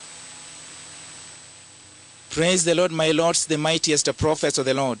Praise the Lord, my lords, the mightiest prophets of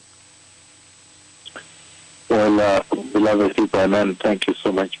the Lord. Well, beloved people, amen. Thank you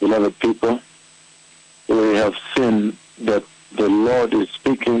so much. Beloved people, we have seen that the Lord is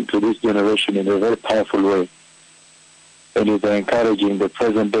speaking to this generation in a very powerful way. And is encouraging the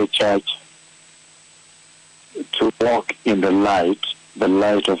present-day church to walk in the light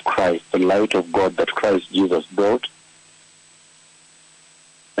of Christ, the light of God that Christ Jesus brought.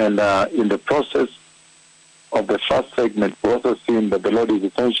 And in the process of the first segment, we also seen that the Lord is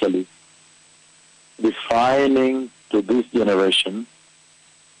essentially defining to this generation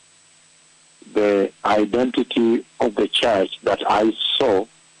the identity of the church that I saw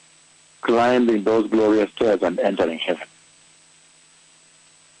climbing those glorious stairs and entering heaven.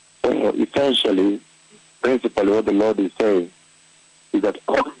 So essentially, principally what the Lord is saying is that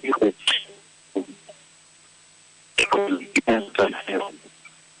only the children enter heaven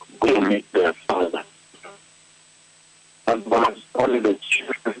will meet their Father. And only the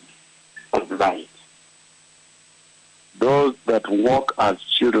children of light, those that walk as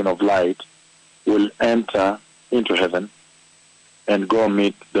children of light, will enter into heaven and go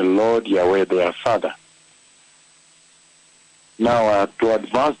meet the Lord Yahweh, their Father. Now, to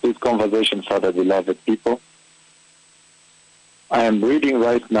advance this conversation further, beloved people, I am reading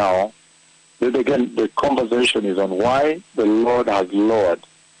right now that again the conversation is on why the Lord has lowered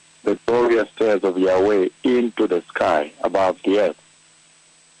the glorious stairs of Yahweh into the sky above the earth.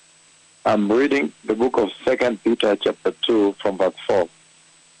 I'm reading the book of 2 Peter chapter 2 from verse 4.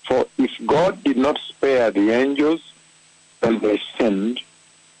 For if God did not spare the angels when they sinned,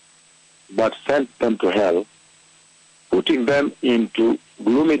 but sent them to hell, putting them into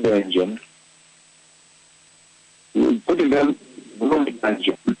gloomy dungeon, to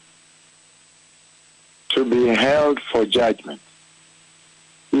be held for judgment.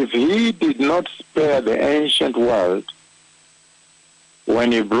 If he did not spare the ancient world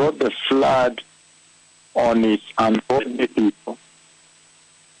when he brought the flood on its ungodly people,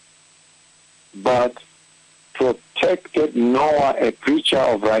 but protected Noah, a preacher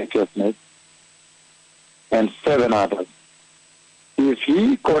of righteousness, and 7 others, if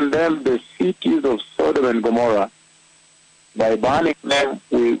he condemned the cities of Sodom and Gomorrah by burning them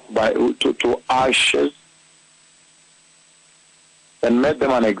to ashes and made them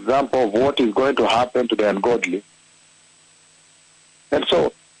an example of what is going to happen to the ungodly. And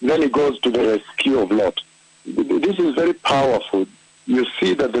so then he goes to the rescue of Lot. This is very powerful. You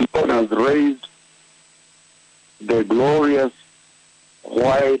see that the Lord has raised the glorious,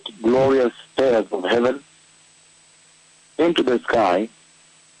 white, glorious stairs of heaven into the sky,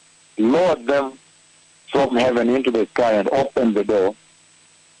 lowered them from heaven into the sky and opened the door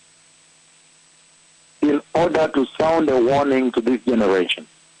in order to sound a warning to this generation.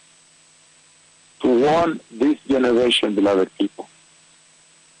 To warn this generation, beloved people.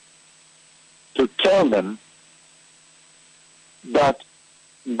 To tell them that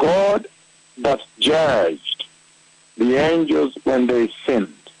God that judged the angels when they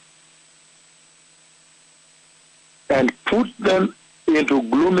sinned and put them into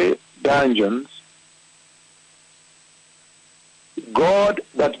gloomy dungeons, God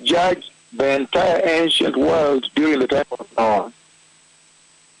that judged the entire ancient world during the time of Noah,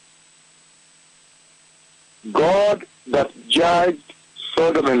 God that judged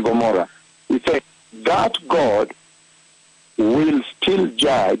Sodom and Gomorrah, he said that God will still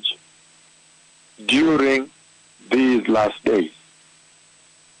judge during these last days.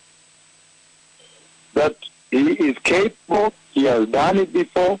 That he is capable, he has done it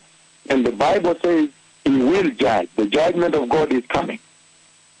before, and the Bible says he will judge. The judgment of God is coming.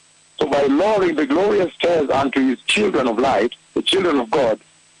 So by lowering the glorious stairs unto his children of light, the children of God,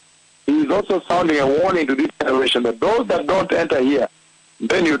 he is also sounding a warning to this generation that those that don't enter here,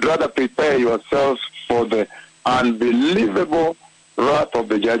 then you'd rather prepare yourselves for the unbelievable wrath of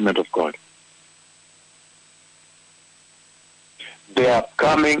the judgment of God. The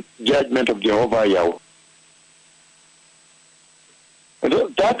upcoming judgment of Jehovah Yahweh. And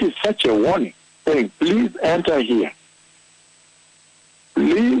that is such a warning, saying, please enter here.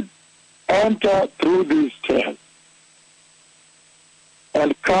 Please enter through these stairs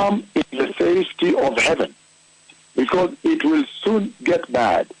and come in the safety of heaven, because it will soon get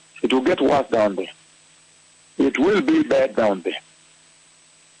bad. It will get worse down there. It will be bad down there.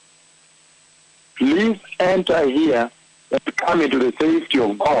 Please enter here and come into the safety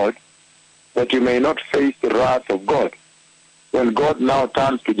of God, that you may not face the wrath of God when God now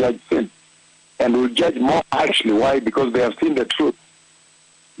turns to judge sin, and will judge more harshly. Why? Because they have seen the truth.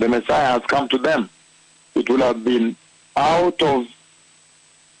 The Messiah has come to them. It will have been out of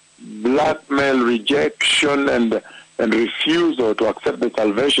blackmail, rejection, and refusal to accept the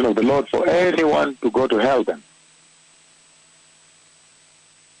salvation of the Lord for anyone to go to hell then.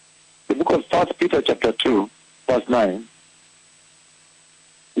 The book of 1 Peter chapter 2, verse 9,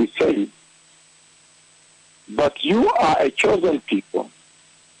 it says, but you are a chosen people,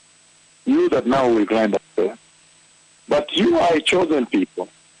 you that now will grind up there, but you are a chosen people,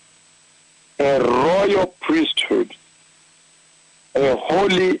 a royal priesthood, a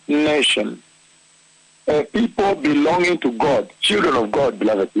holy nation, a people belonging to God, children of God,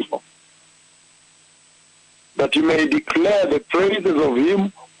 beloved people, that you may declare the praises of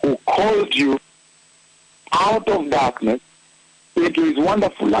him who called you out of darkness into his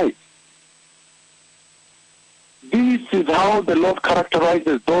wonderful light. This is how the Lord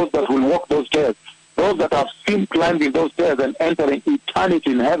characterizes those that will walk those stairs, those that have seen climbing those stairs and entering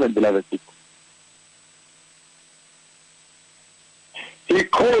eternity in heaven, beloved people. He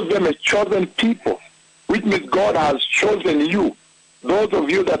calls them a chosen people, which means God has chosen you. Those of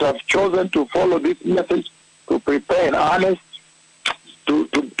you that have chosen to follow this message, to prepare in earnest,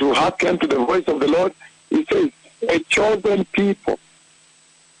 to hearken to the voice of the Lord, he says, a chosen people,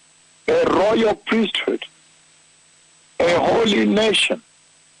 a royal priesthood, a holy nation,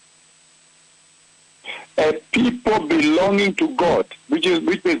 a people belonging to God, which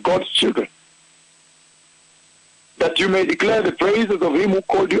means God's children, that you may declare the praises of him who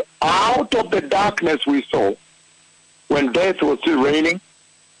called you out of the darkness we saw when death was still reigning,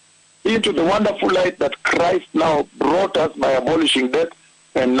 into the wonderful light that Christ now brought us by abolishing death,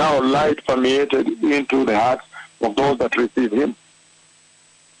 and now light permeated into the hearts of those that receive him.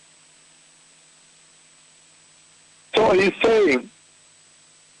 So he's saying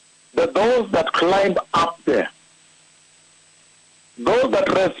that those that climb up there, those that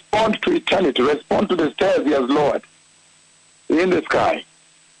respond to eternity, respond to the stairs he has lowered in the sky,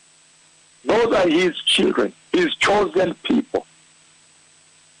 those are his children, his chosen people.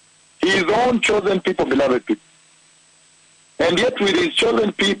 His own chosen people, beloved people. And yet with his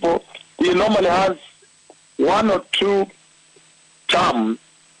chosen people, he normally has one or two terms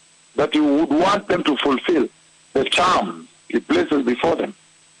that he would want them to fulfill. The terms he places before them.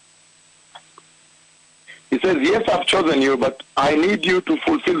 He says, yes, I've chosen you, but I need you to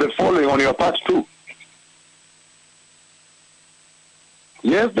fulfill the following on your part too.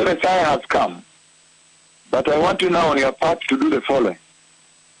 Yes, the Messiah has come, but I want you now on your part to do the following.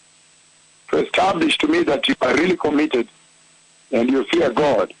 To establish to me that you are really committed and you fear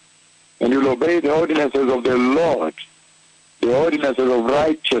God and you'll obey the ordinances of the Lord, the ordinances of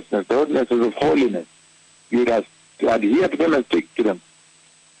righteousness, the ordinances of holiness. You must adhere to them and stick to them.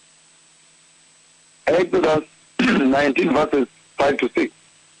 Exodus 19 verses 5 to 6.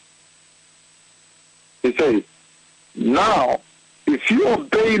 It says, now, if you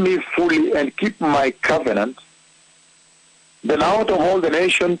obey me fully and keep my covenant, then out of all the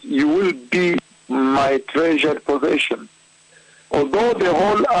nations you will be my treasured possession. Although the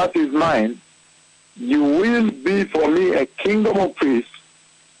whole earth is mine, you will be for me a kingdom of priests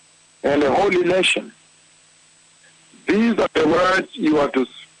and a holy nation. These are the words you are to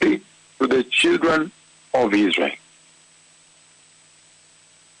speak to the children of Israel.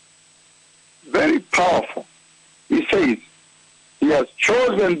 Very powerful. He says, he has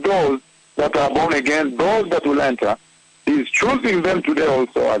chosen those that are born again, those that will enter. He is choosing them today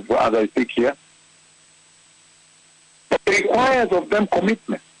also, as I speak here. But it requires of them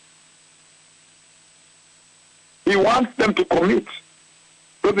commitment. He wants them to commit.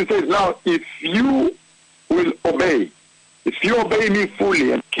 So he says, now, if you will obey, if you obey me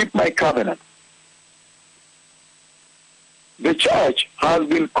fully and keep my covenant, the church has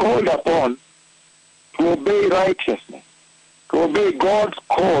been called upon to obey righteousness, to obey God's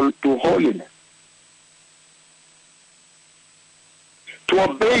call to holiness, to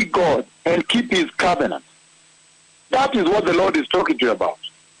obey God and keep his covenant. That is what the Lord is talking to you about.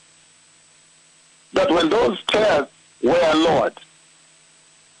 That when those stairs were lowered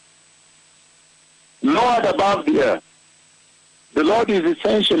above the earth, the Lord is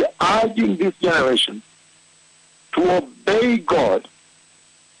essentially urging this generation to obey God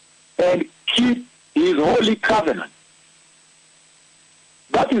and keep his holy covenant.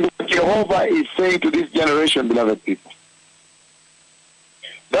 That is what Jehovah is saying to this generation, beloved people.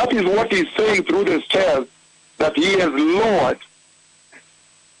 That is what he's saying through the stairs that he has lowered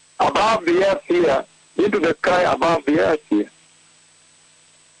above the earth here, into the sky above the earth here.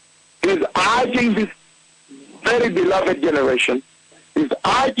 He's urging this very beloved generation, he's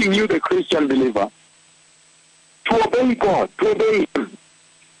urging you, the Christian believer, to obey God, to obey him,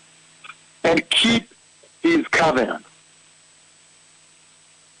 and keep his covenant.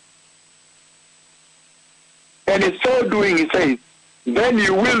 And in so doing, he says, then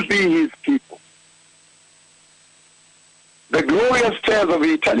you will be his people. The glorious stairs of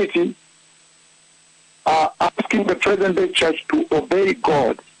eternity are asking the present-day church to obey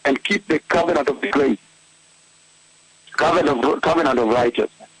God and keep the covenant of the grace, covenant of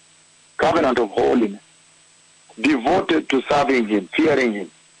righteousness, covenant of holiness, devoted to serving him, fearing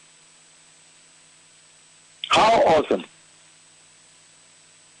him. How awesome.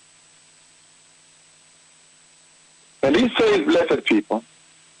 And he says, blessed people,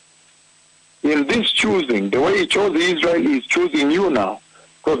 in this choosing, the way he chose Israel, he's choosing you now,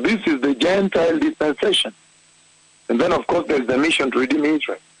 because this is the Gentile dispensation. And then, of course, there's the mission to redeem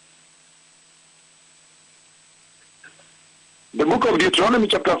Israel. The book of Deuteronomy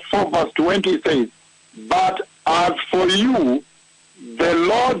chapter 4 verse 20 says, but as for you, the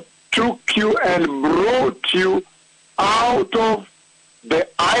Lord took you and brought you out of the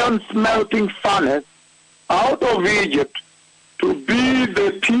iron smelting furnace, out of Egypt, to be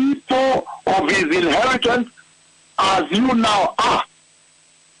the people of his inheritance as you now are.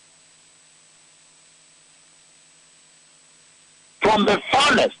 From the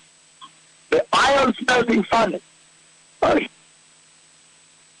furnace, the iron smelting furnace,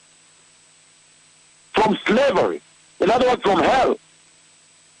 from slavery, in other words, from hell,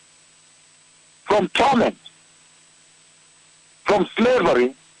 from torment, from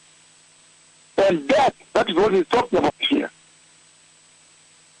slavery, and death. That is what he's talking about here.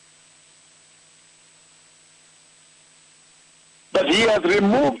 That he has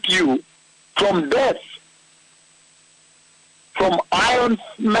removed you from death, from iron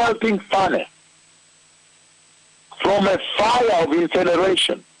smelting furnace, from a fire of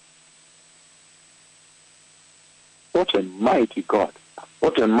incineration. What a mighty God.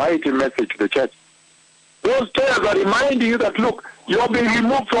 What a mighty message to the church. Those tales are reminding you that, look, you have been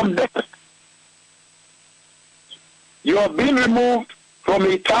removed from death. You have been removed from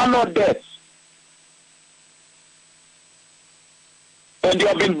eternal death. And you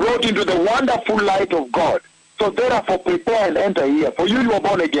have been brought into the wonderful light of God. So therefore, prepare and enter here. For you, you are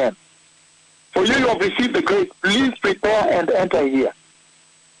born again. For you, you have received the grace. Please prepare and enter here.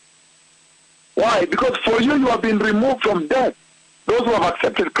 Why? Because for you, you have been removed from death. Those who have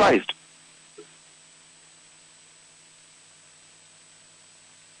accepted Christ.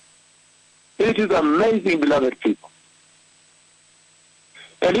 It is amazing, beloved people.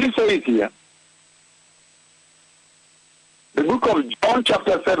 And he says here, the book of John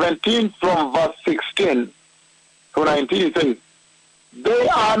chapter 17 from verse 16 to 19, he says, they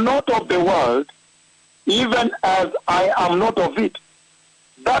are not of the world, even as I am not of it.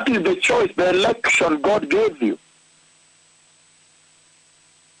 That is the choice, the election God gave you.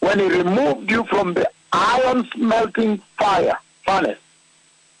 When he removed you from the iron smelting furnace,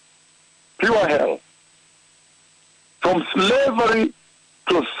 pure hell, from slavery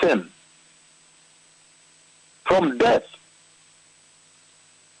to sin, from death.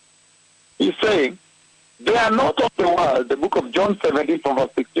 He's saying, they are not of the world, the book of John 17 from verse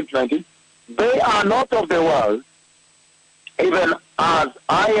 16 to 19, they are not of the world, even as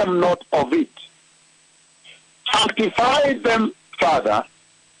I am not of it. Sanctify them, Father,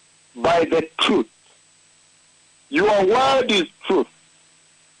 by the truth. Your word is truth.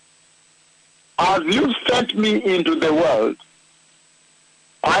 As you sent me into the world,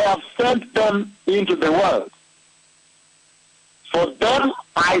 I have sent them into the world. For them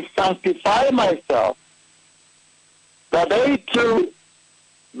I sanctify myself, that they too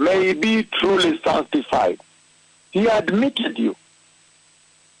may be truly sanctified. He admitted you.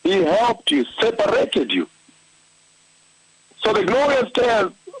 He helped you, separated you. So the glorious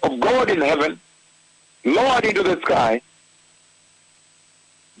stairs of God in heaven, lowered into the sky,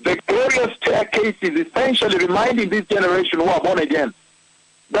 the glorious staircase is essentially reminding this generation who are born again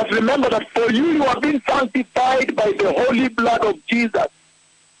that remember that for you, you have been sanctified by the holy blood of Jesus.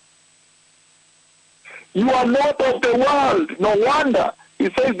 You are not of the world. No wonder. He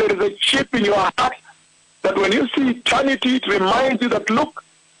says there is a chip in your heart that when you see eternity, it reminds you that, look,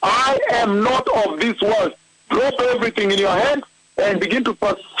 I am not of this world. Drop everything in your hands and begin to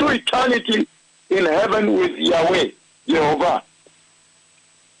pursue eternity in heaven with Yahweh, Jehovah.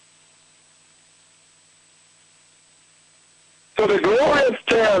 So the glorious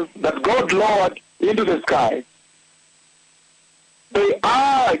stairs that God lowered into the sky, they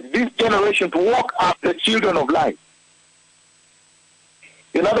urge this generation to walk as the children of light.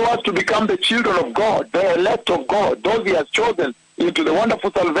 In other words, to become the children of God, the elect of God, those he has chosen into the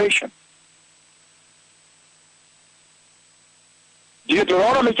wonderful salvation.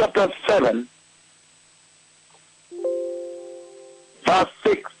 Deuteronomy chapter 7, verse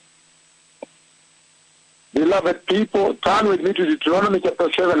 6. Beloved people, turn with me to Deuteronomy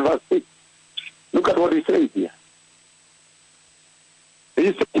chapter 7, verse 6. Look at what he says here.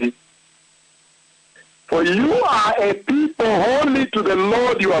 He says, for you are a people holy to the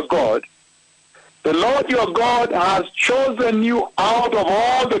Lord your God. The Lord your God has chosen you out of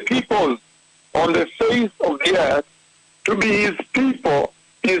all the peoples on the face of the earth to be his people,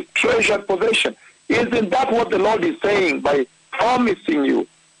 his treasured possession. Isn't that what the Lord is saying by promising you,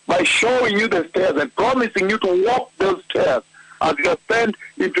 by showing you the stairs and promising you to walk those stairs as you ascend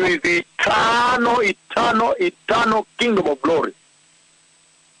into his eternal kingdom of glory?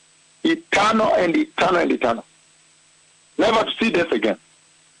 Eternal and eternal and eternal. Never to see death again.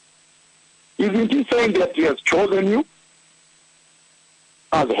 Isn't he saying that he has chosen you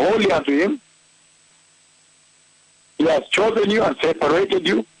as holy unto him? He has chosen you and separated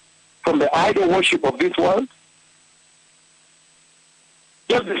you from the idol worship of this world?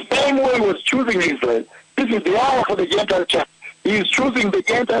 Just the same way he was choosing Israel. This is the hour for the Gentile church. He is choosing the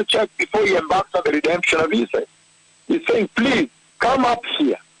Gentile church before he embarks on the redemption of Israel. He's saying, please, come up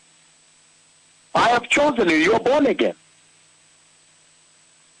here. I have chosen you. You are born again.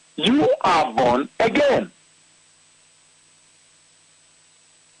 You are born again.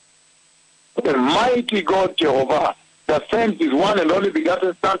 The mighty God Jehovah that sends his one and only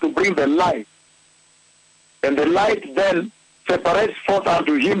begotten Son to bring the light. And the light then separates forth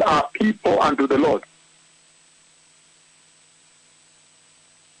unto him our people unto the Lord.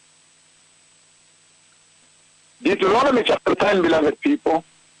 Deuteronomy chapter 10, beloved people,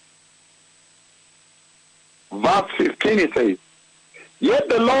 verse 15, it says, yet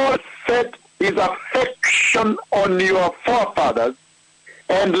the Lord set his affection on your forefathers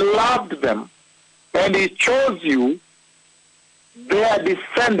and loved them, and he chose you, their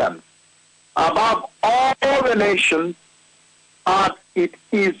descendants, above all the nations as it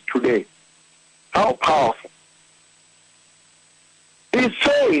is today. How powerful. He's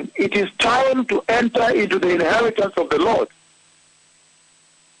saying it is time to enter into the inheritance of the Lord,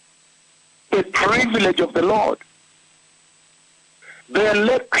 the privilege of the Lord, the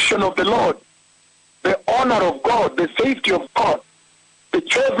election of the Lord, the honor of God, the safety of God, the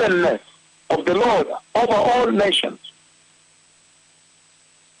chosenness of the Lord over all nations.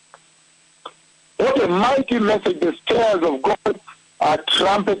 What a mighty message the stairs of God are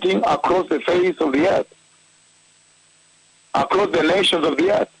trumpeting across the face of the earth, across the nations of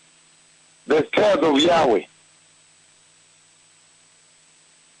the earth, the stairs of Yahweh.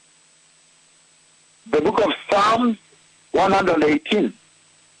 The book of Psalms 118.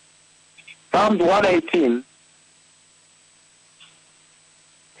 Psalms 118.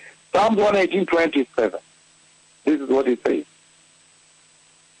 Psalms 118, 27. This is what it says.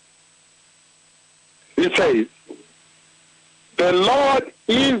 It says, the Lord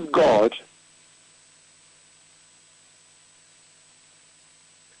is God,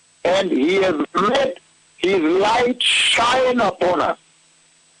 and he has made his light shine upon us.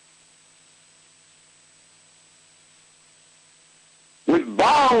 With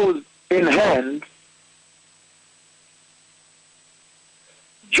boughs in hand,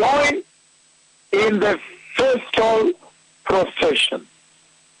 join in the festal procession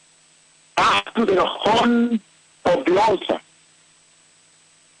up to the horn of the altar.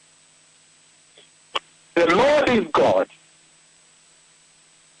 The Lord is God,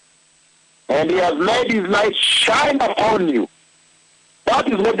 and he has made his light shine upon you. That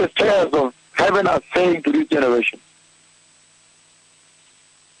is what the stairs of heaven are saying to this generation.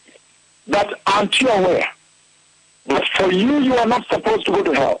 That aren't you aware that for you, you are not supposed to go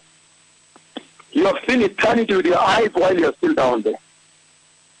to hell. You have seen eternity with your eyes while you are still down there.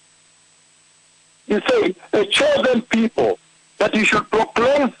 You say, a chosen people, that you should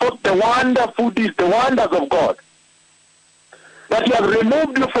proclaim forth the wonderful deeds, the wonders of God. That he has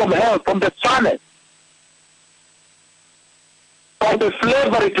removed you from hell, from the furnace, from the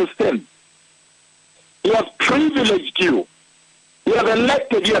slavery to sin. He has privileged you. He has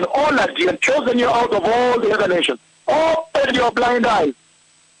elected you and honored you and chosen you out of all the other nations. Opened your blind eyes,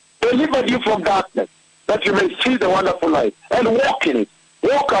 delivered you from darkness, that you may see the wonderful light and walk in it.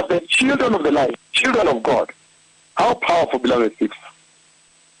 Walk as the children of the light, children of God. How powerful, beloved people.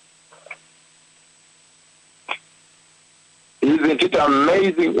 Isn't it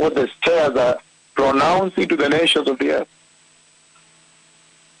amazing what the stairs are pronouncing to the nations of the earth?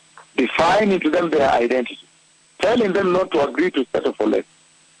 Defining to them their identity. Telling them not to agree to settle for less.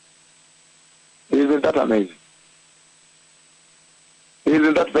 Isn't that amazing?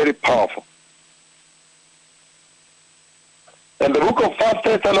 Isn't that very powerful? In the book of 1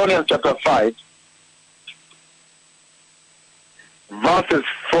 Thessalonians chapter 5, verses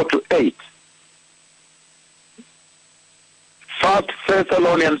 4 to 8, 1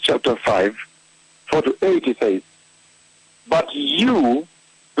 Thessalonians chapter 5, 4-8, he says, but you,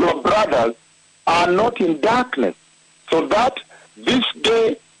 your brothers, are not in darkness, so that this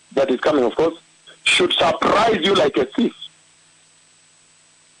day that is coming, of course, should surprise you like a thief.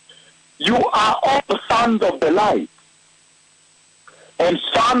 You are all sons of the light and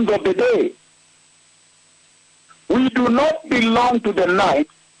sons of the day. We do not belong to the night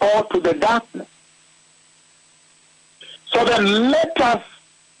or to the darkness. So then let us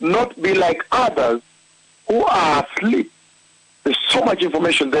not be like others who are asleep. There's so much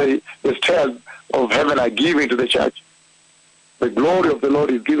information there. The stars of heaven are giving to the church. The glory of the Lord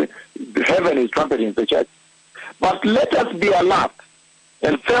is given. Heaven is trumpeting the church. But let us be alert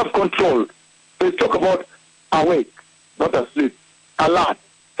and self-controlled. They talk about awake, not asleep. Alert,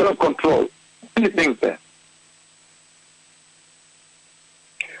 self-control. Many things there.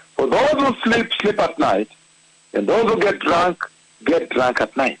 For those who sleep, sleep at night. And those who get drunk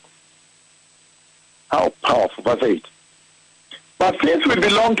at night. How powerful. Verse 8. But since we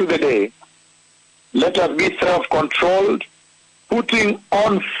belong to the day, let us be self-controlled, putting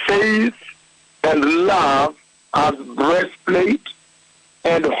on faith and love as breastplate,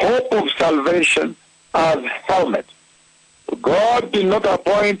 and hope of salvation as helmet. God did not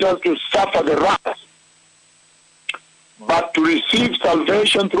appoint us to suffer the wrath, but to receive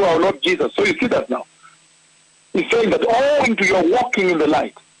salvation through our Lord Jesus. So you see that now. He's saying that owing to your walking in the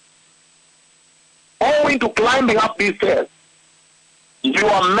light, owing to climbing up these stairs, you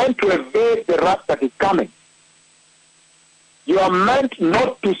are meant to evade the wrath that is coming. You are meant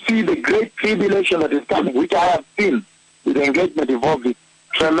not to see the great tribulation that is coming, which I have seen with the engagement involved. It's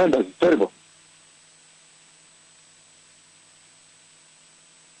tremendous, it's terrible.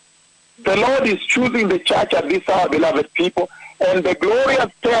 The Lord is choosing the church at this hour, beloved people, and the glorious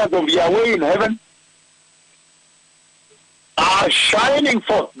stars of Yahweh in heaven are shining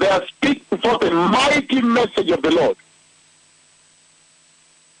forth. They are speaking forth the mighty message of the Lord.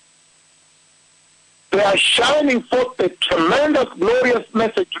 They are shining forth a tremendous, glorious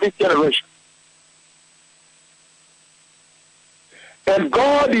message to this generation. And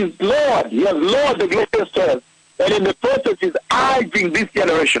God is Lord. He has Lord the glorious stars. And in the process is urging this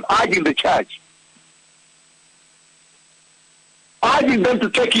generation, urging the church, urging them to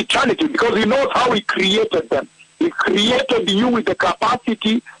take eternity, because He knows how He created them. He created you with the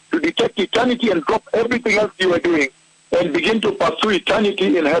capacity to detect eternity and drop everything else you are doing and begin to pursue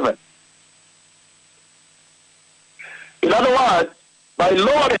eternity in heaven. In other words, by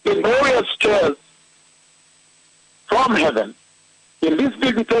Lord, the glorious stars from heaven, in this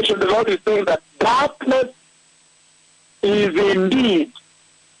visitation, the Lord is saying that darkness is indeed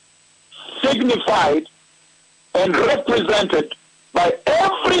signified and represented by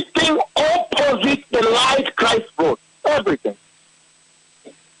everything opposite the light Christ brought. Everything.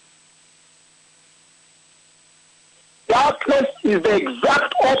 Darkness is the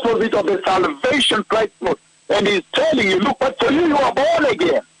exact opposite of the salvation Christ brought. And He's telling you, look, but for you are born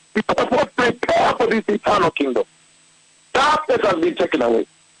again. You are supposed to prepare for this eternal kingdom. Darkness has been taken away.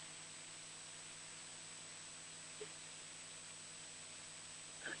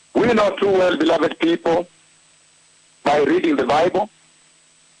 We know too well, beloved people, by reading the Bible,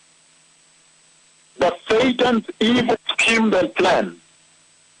 that Satan's evil schemes and plans,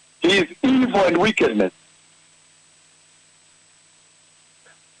 his evil and wickedness,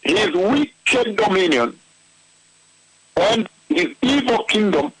 his wicked dominion, and his evil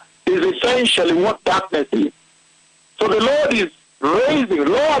kingdom is essentially what darkness is. So the Lord is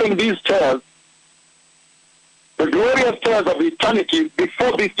lowering these stairs, the glorious stairs of eternity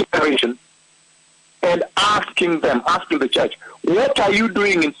before this generation, and asking the church, what are you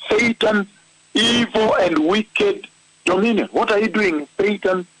doing in Satan's evil and wicked dominion? What are you doing in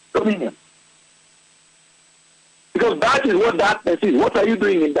Satan's dominion? Because that is what darkness is. What are you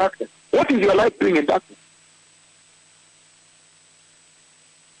doing in darkness? What is your life doing in darkness?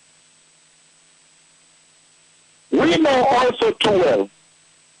 We know also too well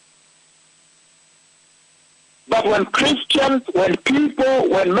that when Christians,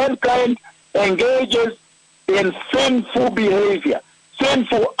 when mankind engages in sinful behavior,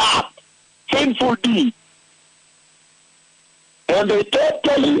 sinful act, sinful deed, and they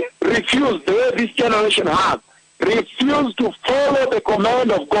totally refuse, the way this generation has, refuse to follow the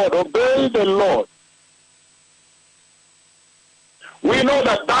command of God, obey the Lord, we know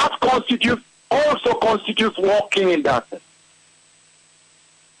that that also constitutes walking in darkness.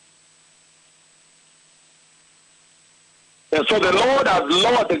 And so the Lord has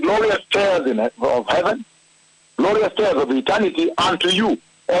lowered the glorious stairs of heaven, glorious stairs of eternity unto you,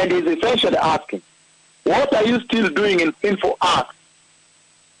 and is essentially asking, What are you still doing in sinful acts,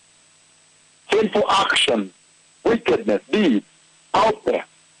 sinful action, wickedness, deeds out there?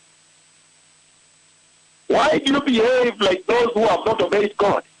 Why do you behave like those who have not obeyed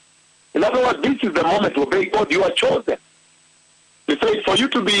God? In other words, this is the moment to obey God. You are chosen. He said, for you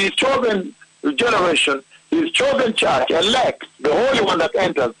to be his chosen generation, his chosen church, elect, the Holy One that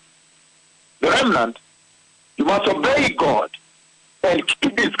enters, the remnant, you must obey God and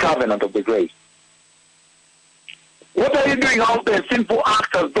keep this covenant of the grace. What are you doing out there, sinful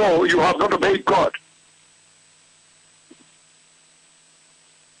acts as though you have not obeyed God?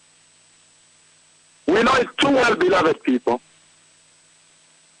 We know it too well, beloved people,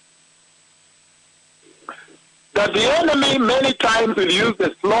 that the enemy many times will use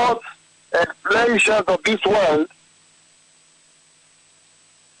the sloths and pleasures of this world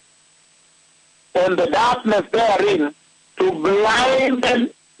and the darkness therein to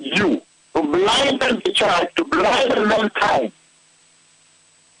blinden you, to blinden the church, to blinden mankind.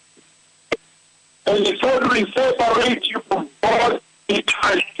 And in so doing, separate you from God's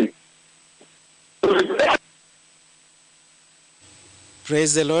eternity.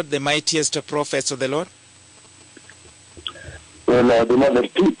 Praise the Lord, the mightiest prophets of the Lord. Well,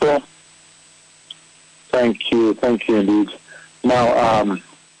 beloved people, thank you indeed. Now,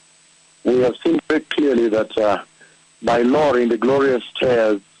 we have seen very clearly that by law in the glorious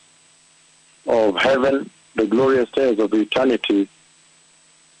stairs of heaven, the glorious stairs of eternity,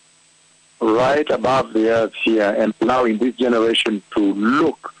 right above the earth here, and now in this generation to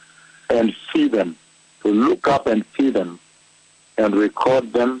look and see them, to look up and see them, and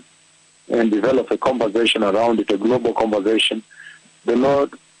record them, and develop a conversation around it, a global conversation. The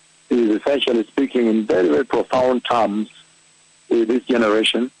Lord is essentially speaking in very, very profound terms in this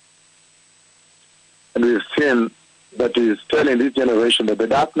generation. And we've seen that He is telling this generation that the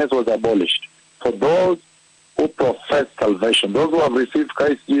darkness was abolished. For those who profess salvation, those who have received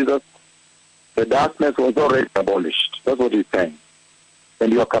Christ Jesus, the darkness was already abolished. That's what He's saying.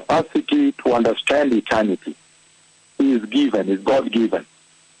 And your capacity to understand eternity is given, is God-given.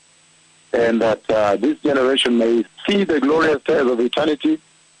 And that this generation may see the glorious stairs of eternity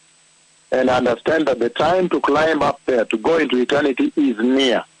and understand that the time to climb up there, to go into eternity, is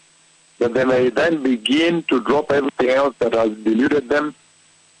near. That they may then begin to drop everything else that has deluded them,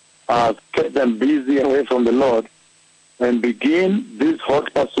 has kept them busy away from the Lord, and begin this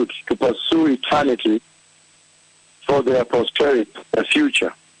hot pursuit to pursue eternity for their posterity, their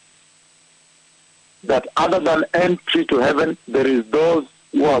future. That other than entry to heaven, there is those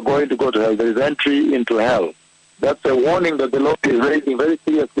who are going to go to hell. There is entry into hell. That's a warning that the Lord is raising very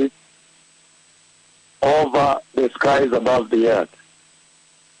seriously over the skies above the earth.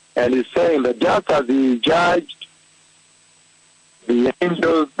 And He's saying that just as He judged the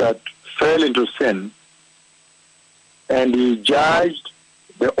angels that fell into sin, and He judged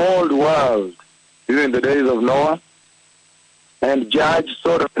the old world during the days of Noah, and judged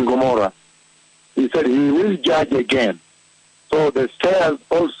Sodom and Gomorrah, He said He will judge again. So the stairs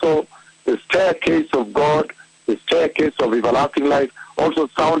also, the staircase of God, the staircase of everlasting life, also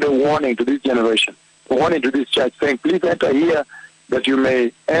sound a warning to this generation, a warning to this church, saying, please enter here that you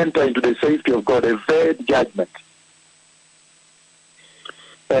may enter into the safety of God, a veiled judgment.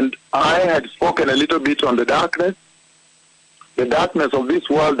 And I had spoken a little bit on the darkness of this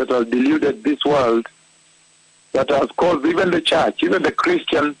world that has deluded this world, that has caused even the church, even the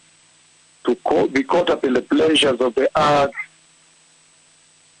Christian, to be caught up in the pleasures of the earth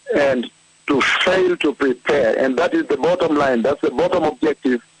and to fail to prepare. And that is the bottom line. That's the bottom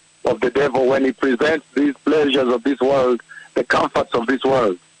objective of the devil when he presents these pleasures of this world, the comforts of this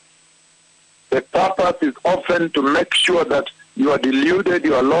world. The purpose is often to make sure that you are deluded,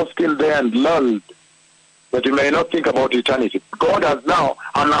 you are lost in there and lulled, that you may not think about eternity. God has now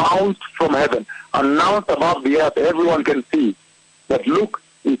announced from heaven, announced above the earth, everyone can see, that look,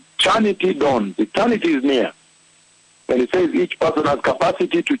 eternity dawns, eternity is near. And He says each person has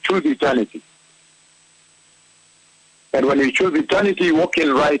capacity to choose eternity. And when you choose eternity, you walk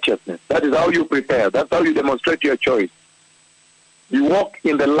in righteousness. That is how you prepare. That's how you demonstrate your choice. You walk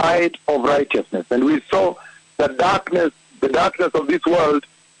in the light of righteousness. And we saw that the darkness of this world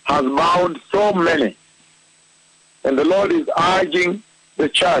has bound so many. And the Lord is urging the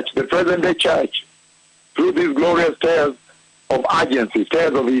church, the present-day church, through these glorious stairs of urgency,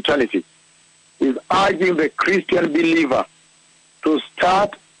 stairs of eternity, is urging the Christian believer to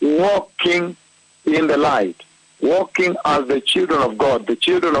start walking in the light, walking as the children of God, the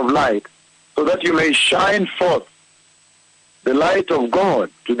children of light, so that you may shine forth the light of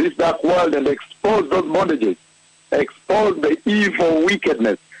God to this dark world and expose those bondages, expose the evil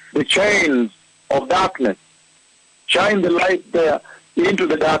wickedness, the chains of darkness. Shine the light there into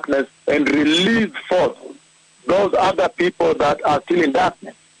the darkness and release forth those other people that are still in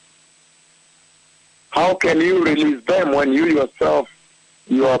darkness. How can you release them when you yourself,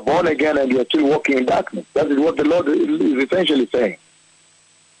 you are born again and you are still walking in darkness? That is what the Lord is essentially saying.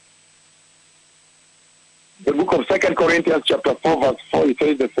 The book of 2 Corinthians chapter 4 verse 4, it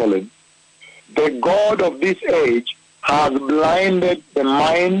says the following: the God of this age has blinded the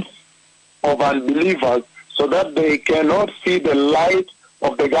minds of unbelievers so that they cannot see the light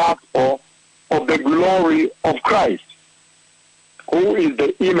of the gospel of the glory of Christ, who is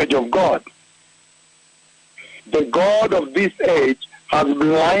the image of God. The God of this age has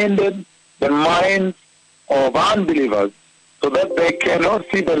blinded the minds of unbelievers so that they cannot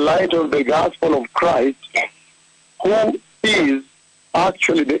see the light of the gospel of Christ, who is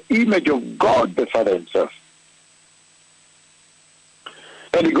actually the image of God the Father himself.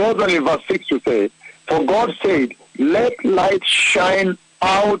 And he goes on in verse 6 to say, for God said, let light shine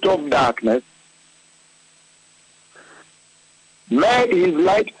out of darkness. Made his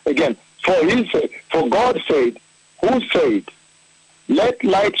light, again, for God said, who said, let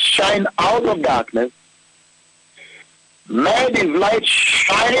light shine out of darkness, made his light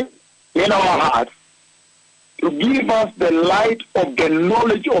shine in our hearts to give us the light of the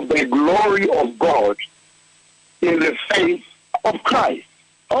knowledge of the glory of God in the face of Christ.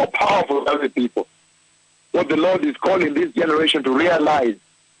 How powerful are the people? What the Lord is calling this generation to realize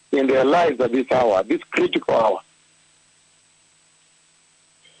in their lives at this hour, this critical hour.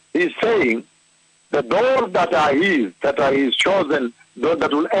 He's saying that those that are his chosen, those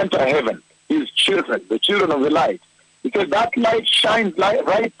that will enter heaven, his children, the children of the light. He said that light shines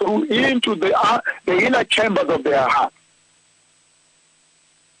right through into the inner chambers of their heart.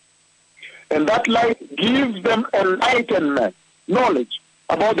 And that light gives them enlightenment, knowledge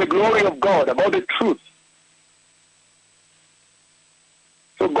about the glory of God, about the truth.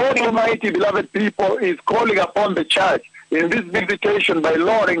 So God Almighty, beloved people, is calling upon the church in this visitation by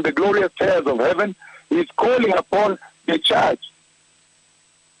lowering the glorious stairs of heaven. He is calling upon the church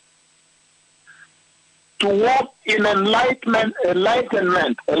to walk in enlightenment in that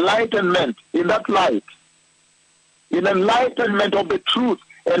light, in enlightenment of the truth,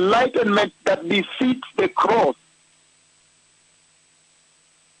 enlightenment that befits the cross.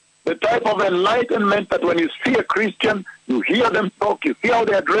 The type of enlightenment that when you see a Christian, you hear them talk, you see how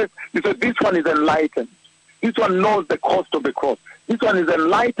they address, you say, this one is enlightened. This one knows the cost of the cross. This one is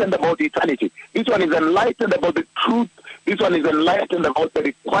enlightened about eternity. This one is enlightened about the truth. This one is enlightened about the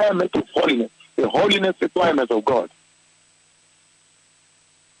requirement of holiness, the holiness requirements of God.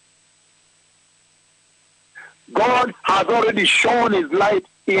 God has already shown his light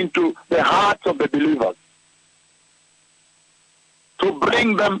into the hearts of the believers to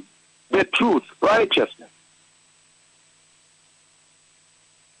bring them the truth, righteousness.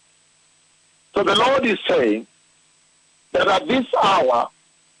 So the Lord is saying that at this hour,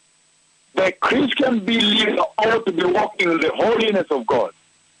 the Christian believer ought to be walking in the holiness of God,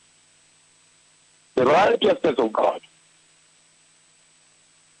 the righteousness of God.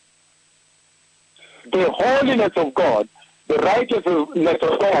 The holiness of God, the righteousness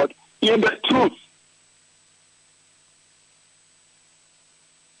of God in the truth.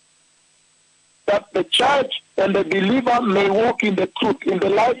 That the church and the believer may walk in the truth, in the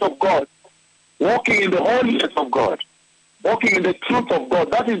light of God, walking in the holiness of God, walking in the truth of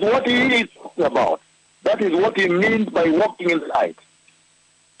God. That is what he is about. That is what he means by walking in the light.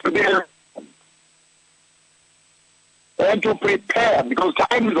 To be and to prepare, because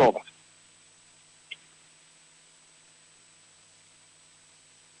time is over.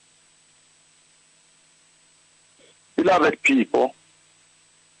 Beloved people,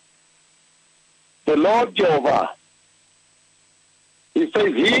 the Lord Jehovah, he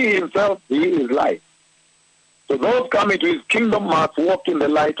says he himself, he is light. So those coming to his kingdom must walk in the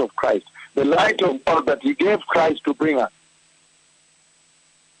light of Christ, the light of God that he gave Christ to bring us.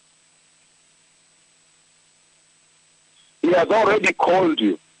 He has already called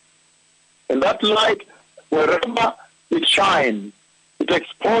you. And that light, wherever it shines, it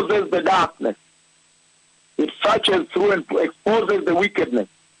exposes the darkness. It searches through and exposes the wickedness,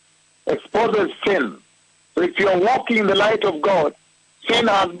 exposes sin. So if you are walking in the light of God, sin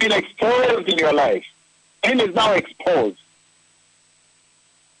has been exposed in your life. Sin is now exposed.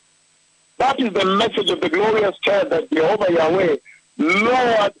 That is the message of the glorious church that Jehovah Yahweh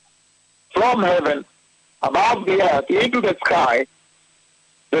lowered from heaven, above the earth, into the sky,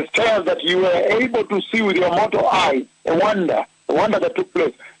 the stairs that you were able to see with your mortal eye, a wonder that took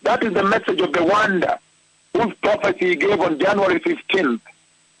place. That is the message of the wonder whose prophecy he gave on January 15th,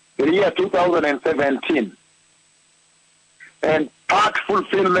 the year 2017. And part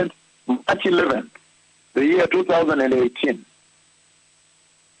fulfillment, March 11th, the year 2018.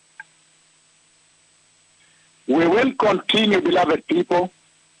 We will continue, beloved people,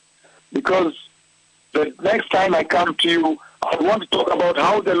 because the next time I come to you, I want to talk about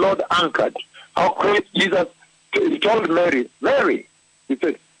how the Lord anchored, how Christ Jesus, he told Mary, he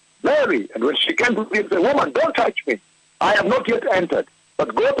said, Mary, and when she came to him, he said, woman, don't touch me. I have not yet entered,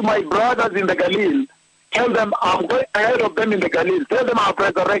 but go to my brothers in the Galilee, tell them I'm going ahead of them in the Galilee, tell them I've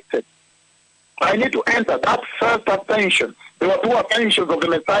resurrected. I need to enter that first ascension. There were two ascensions of the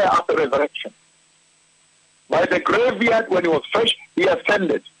Messiah after resurrection. By the graveyard, when he was fresh, he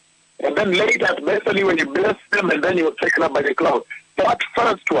ascended. And then later at Bethany, when he blessed them, and then he was taken up by the cloud. That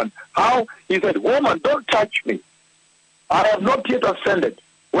first one, how? He said, woman, don't touch me. I have not yet ascended.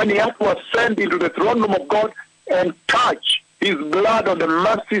 When he had to ascend into the throne room of God and touch his blood on the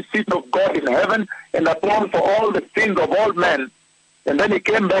mercy seat of God in heaven and atone for all the sins of all men. And then he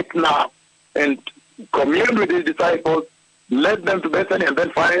came back now and communed with his disciples, led them to Bethany, and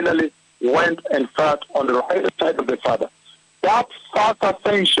then finally went and sat on the right side of the Father. That first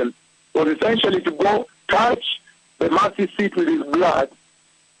ascension was essentially to go touch the mercy seat with his blood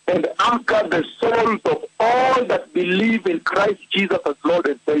and anchor the souls of all that believe in Christ Jesus as Lord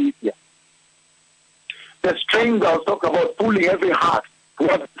and Savior. The strings I was talking about pulling every heart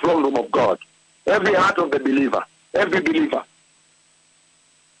towards the throne room of God. Every heart of the believer, every believer.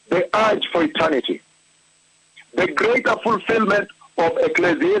 The urge for eternity. The greater fulfillment of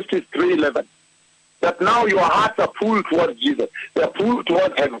Ecclesiastes 3:11. That now your hearts are pulled towards Jesus. They are pulled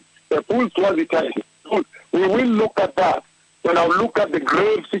towards heaven. They are pulled towards eternity. We will look at that when I look at the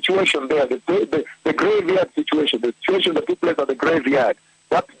grave situation there, the graveyard situation, the situation that took place at the graveyard,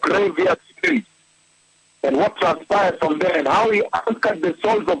 that graveyard spirit, and what transpired from there, and how he anchored the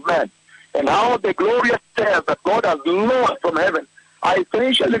souls of men, and how the glorious stairs that God has lowered from heaven are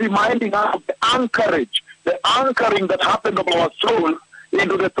essentially reminding us of the anchoring that happened of our souls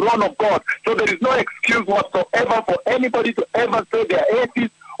into the throne of God. So there is no excuse whatsoever for anybody to ever say they are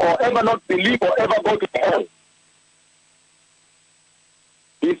atheists or ever not believe or ever go to hell.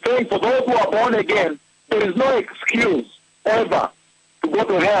 He's saying for those who are born again, there is no excuse ever to go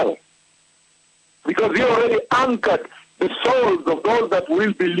to hell. Because he already anchored the souls of those that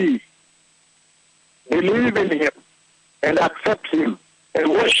will believe. Believe in him and accept him and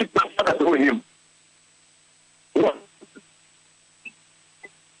worship the Father through him.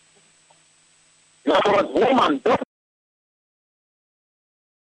 Now for a woman, don't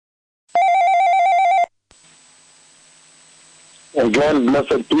again,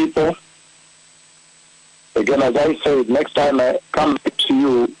 blessed people, again, as I said, next time I come back to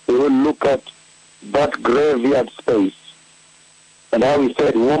you, we will look at that graveyard space and how he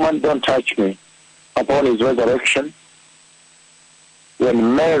said, woman, don't touch me, upon his resurrection.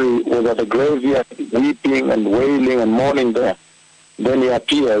 When Mary was at the graveyard weeping and wailing and mourning there, then he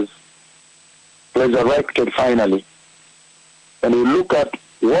appears, resurrected finally. And we look at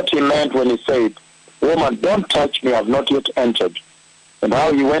what he meant when he said, woman, don't touch me, I have not yet entered. And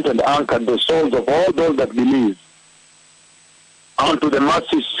how he went and anchored the souls of all those that believe onto the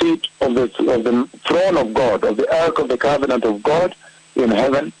mercy seat of the throne of God, of the ark of the covenant of God in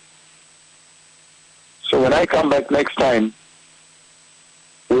heaven. So when I come back next time,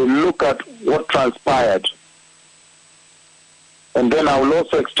 we'll look at what transpired. And then I will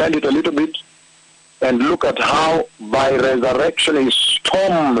also extend it a little bit and look at how by resurrection he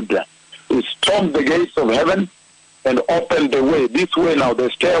stormed the gates of heaven and opened the way. This way now, the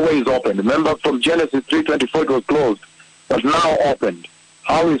stairway is open. Remember from Genesis 3:24 it was closed, but now opened.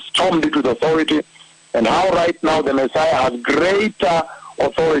 How he stormed it with authority, and how right now the Messiah has greater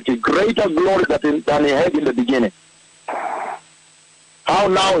authority, greater glory than he had in the beginning. How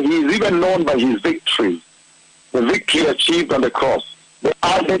now he is even known by his victory, the victory achieved on the cross, the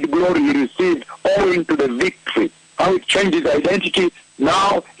added glory he received owing to the victory. How it changed his identity.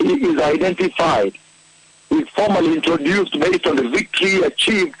 Now he is identified. He is formally introduced based on the victory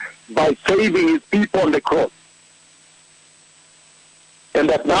achieved by saving his people on the cross. And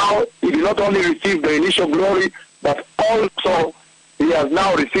that now he did not only receive the initial glory, but also he has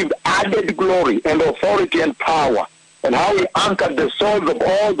now received added glory and authority and power. And how he anchored the souls of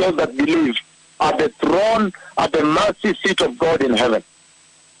all those that believe at the throne, at the mercy seat of God in heaven.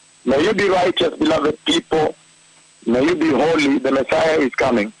 May you be righteous, beloved people. May you be holy. The Messiah is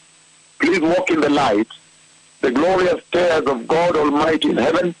coming. Please walk in the light. The glorious stairs of God Almighty in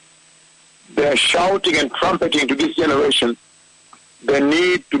heaven, they are shouting and trumpeting to this generation. They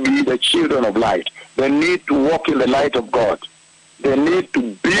need to be the children of light. They need to walk in the light of God. They need to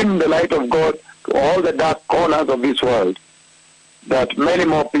beam the light of God to all the dark corners of this world, that many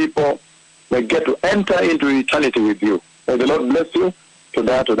more people may get to enter into eternity with you. May the Lord bless you. To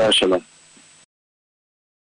that, shalom.